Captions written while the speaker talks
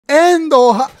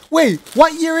Endo. Wait,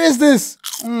 what year is this?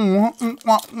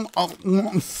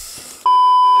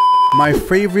 My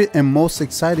favorite and most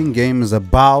exciting game is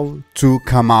about to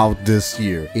come out this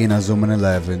year, INAZUMA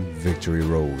 11 Victory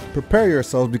Road. Prepare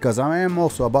yourselves because I am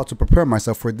also about to prepare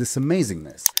myself for this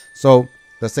amazingness. So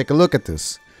let's take a look at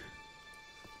this.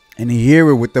 And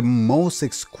here with the most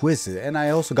exquisite, and I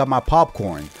also got my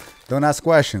popcorn. Don't ask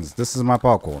questions, this is my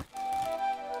popcorn.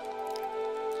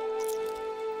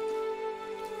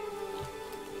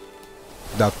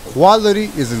 The quality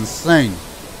is insane.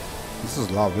 This is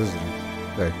loud, isn't it?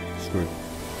 Okay, screw it.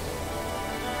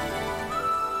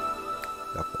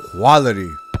 The quality.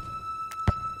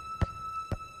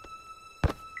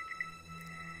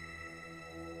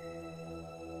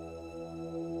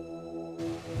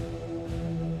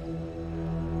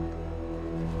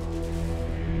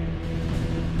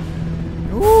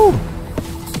 Ooh.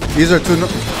 These are two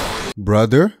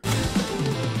brother.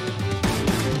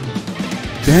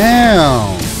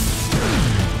 Damn.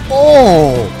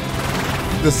 Oh.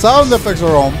 The sound effects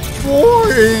are on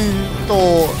point.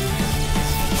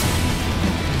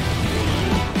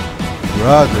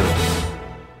 Brother.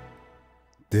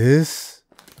 This.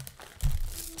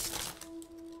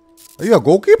 Are you a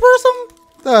goalkeeper or something?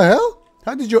 The hell?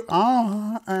 How did you?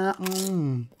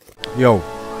 Yo.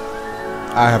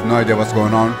 I have no idea what's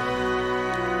going on.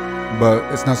 But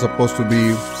it's not supposed to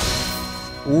be.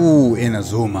 Ooh,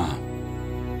 INAZUMA.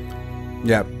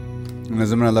 Yep.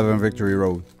 INAZUMA 11 Victory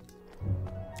Road.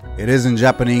 It is in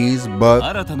Japanese, but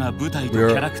we're a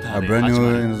brand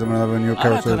new INAZUMA 11 new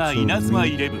character to meet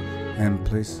and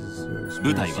places.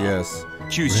 Yes.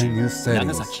 Brand new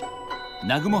settings.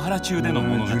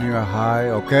 Junior high,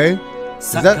 okay.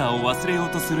 Is that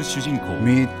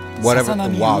meet whatever?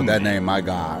 Wow, that name, my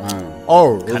God.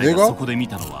 Oh, Rodrigo?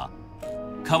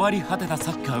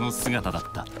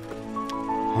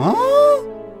 Huh?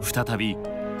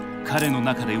 彼の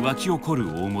中で湧き起こる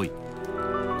思い、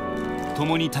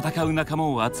共に戦う仲間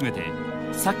を集めて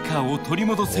サッカーを取り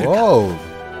戻せるか。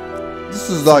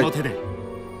その手で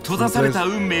閉ざされた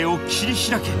運命を切り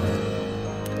開け。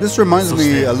This reminds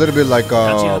me a little bit like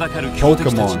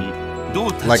Pokemon,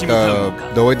 like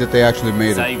the way that they actually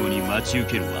made it.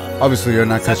 Obviously, you're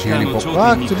not catching any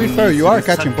Pokemon. To be fair, you are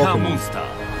catching Pokemon.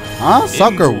 Huh?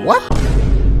 Soccer? What?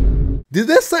 Did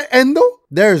they say Endo?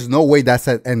 There is no way that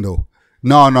said Endo.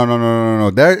 No.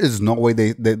 There is no way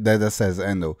that says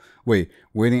Endo. Wait,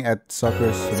 waiting at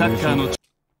soccer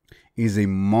is a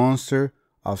monster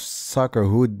of soccer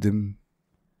who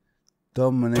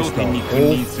dominates the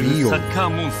whole field.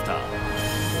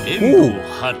 Ooh.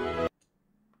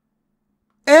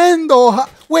 Endo.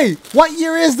 Wait, what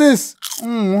year is this?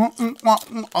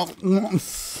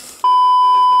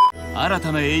 新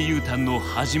たな英雄譚の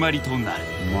始まりとなる。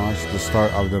 March the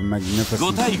start of the magnificent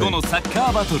 5対5のサッ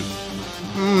カーバトル。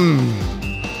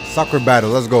 Soccer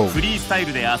battle, let's go. フリースタイ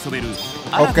ルで遊べる。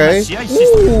 Okay.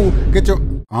 Ooh, get your.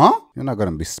 Huh? You're not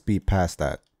gonna be speed past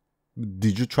that.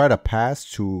 Did you try to pass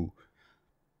to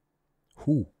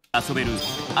who? 遊べる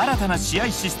新たな試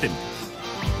合システム。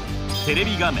テレ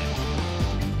ビ画面。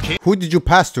 Who did you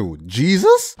pass to?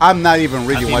 Jesus? I'm not even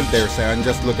reading what they're saying. I'm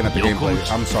just looking at the gameplay.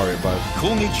 I'm sorry, but.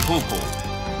 攻撃方向。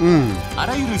あ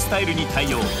らゆるスタイルに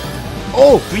対応。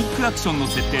 Oh! クイックアクションの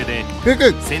設定で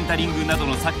センタリングなど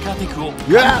のサッカーテクを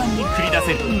簡単に繰り出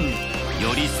せる。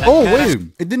よりサッカー。 Oh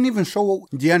wait! It didn't even show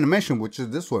the animation, which is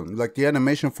this one. Like the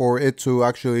animation for it to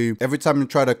actually, every time you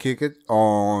try to kick it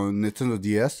on Nintendo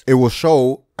DS, it will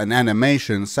show an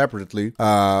animation separately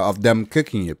of them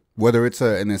kicking it. Whether it's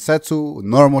an Isetsu,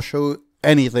 normal show,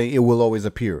 anything, it will always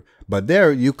appear. But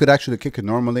there, you could actually kick it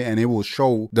normally, and it will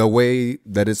show the way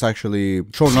that it's actually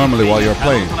shown normally while you're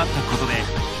playing.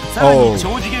 Oh,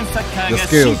 the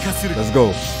skills. Let's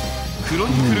go.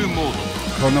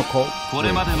 Chronicle. こ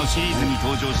れまでのシリーズに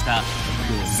登場した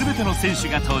全ての選手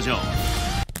が登場。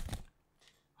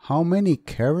 How many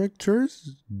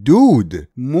characters? Dude,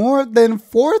 more than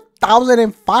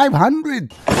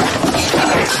 4,500.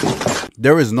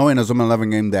 There is no INAZUMA 11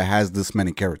 game that has this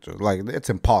many characters. Like, it's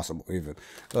impossible even.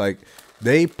 Like,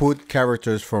 they put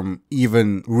characters from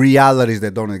even realities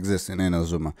that don't exist in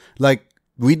INAZUMA. Like,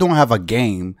 we don't have a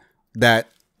game that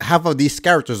half of these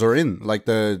characters are in. Like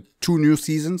the 2 new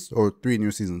seasons or 3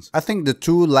 new seasons. I think the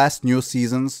 2 last new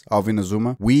seasons of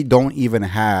INAZUMA, we don't even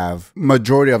have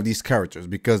majority of these characters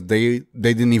because they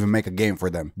didn't even make a game for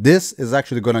them. This is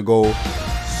actually gonna go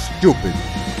stupid.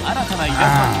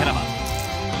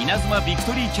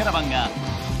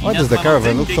 Why does the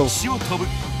caravan look so...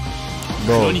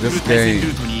 Bro, this game...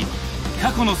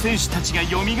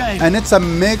 And it's a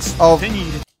mix of...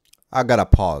 I gotta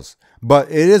pause.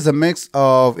 But it is a mix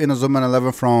of INAZUMA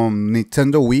 11 from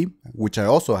Nintendo Wii, which I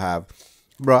also have.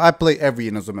 Bro, I play every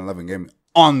INAZUMA 11 game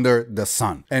under the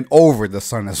sun and over the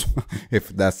sun as well, if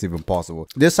that's even possible.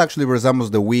 This actually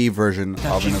resembles the Wii version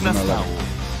of INAZUMA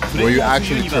 11, where you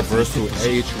actually traverse to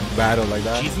each battle like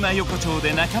that. Use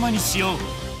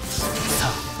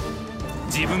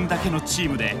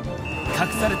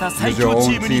your own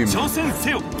team.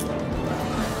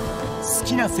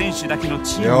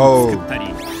 Yo,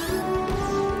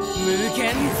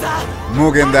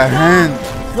 Mugen the hand.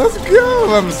 Let's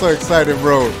go! I'm so excited,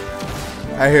 bro.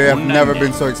 I have never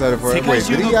been so excited for it. Wait,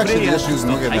 did he actually just use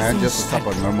Mugen the hand just to stop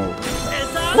a normal?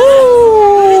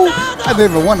 Woo! I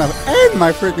didn't even want to end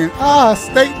my freaking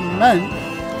statement.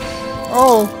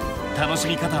 Oh.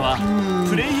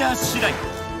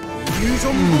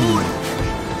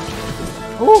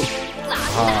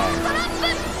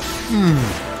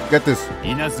 Get this.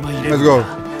 Let's go.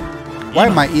 Why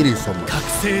am I eating so much?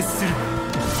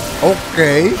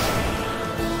 Okay.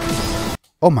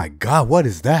 Oh my god, what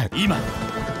is that?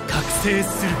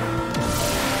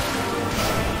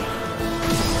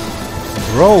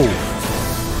 Bro.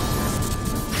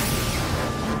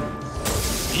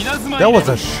 That was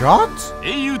a shot?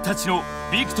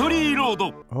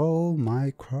 Oh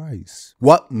my Christ.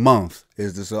 What month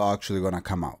is this actually gonna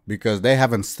come out? Because they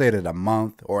haven't stated a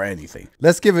month or anything.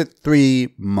 Let's give it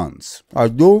 3 months. I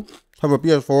do have a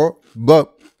PS4,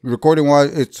 but recording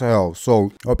wise it's hell.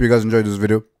 So hope you guys enjoyed this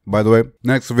video. By the way,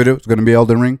 next video is gonna be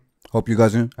Elden Ring. Hope you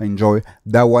guys enjoy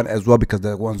that one as well, because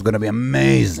that one's gonna be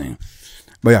amazing.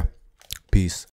 But yeah, peace.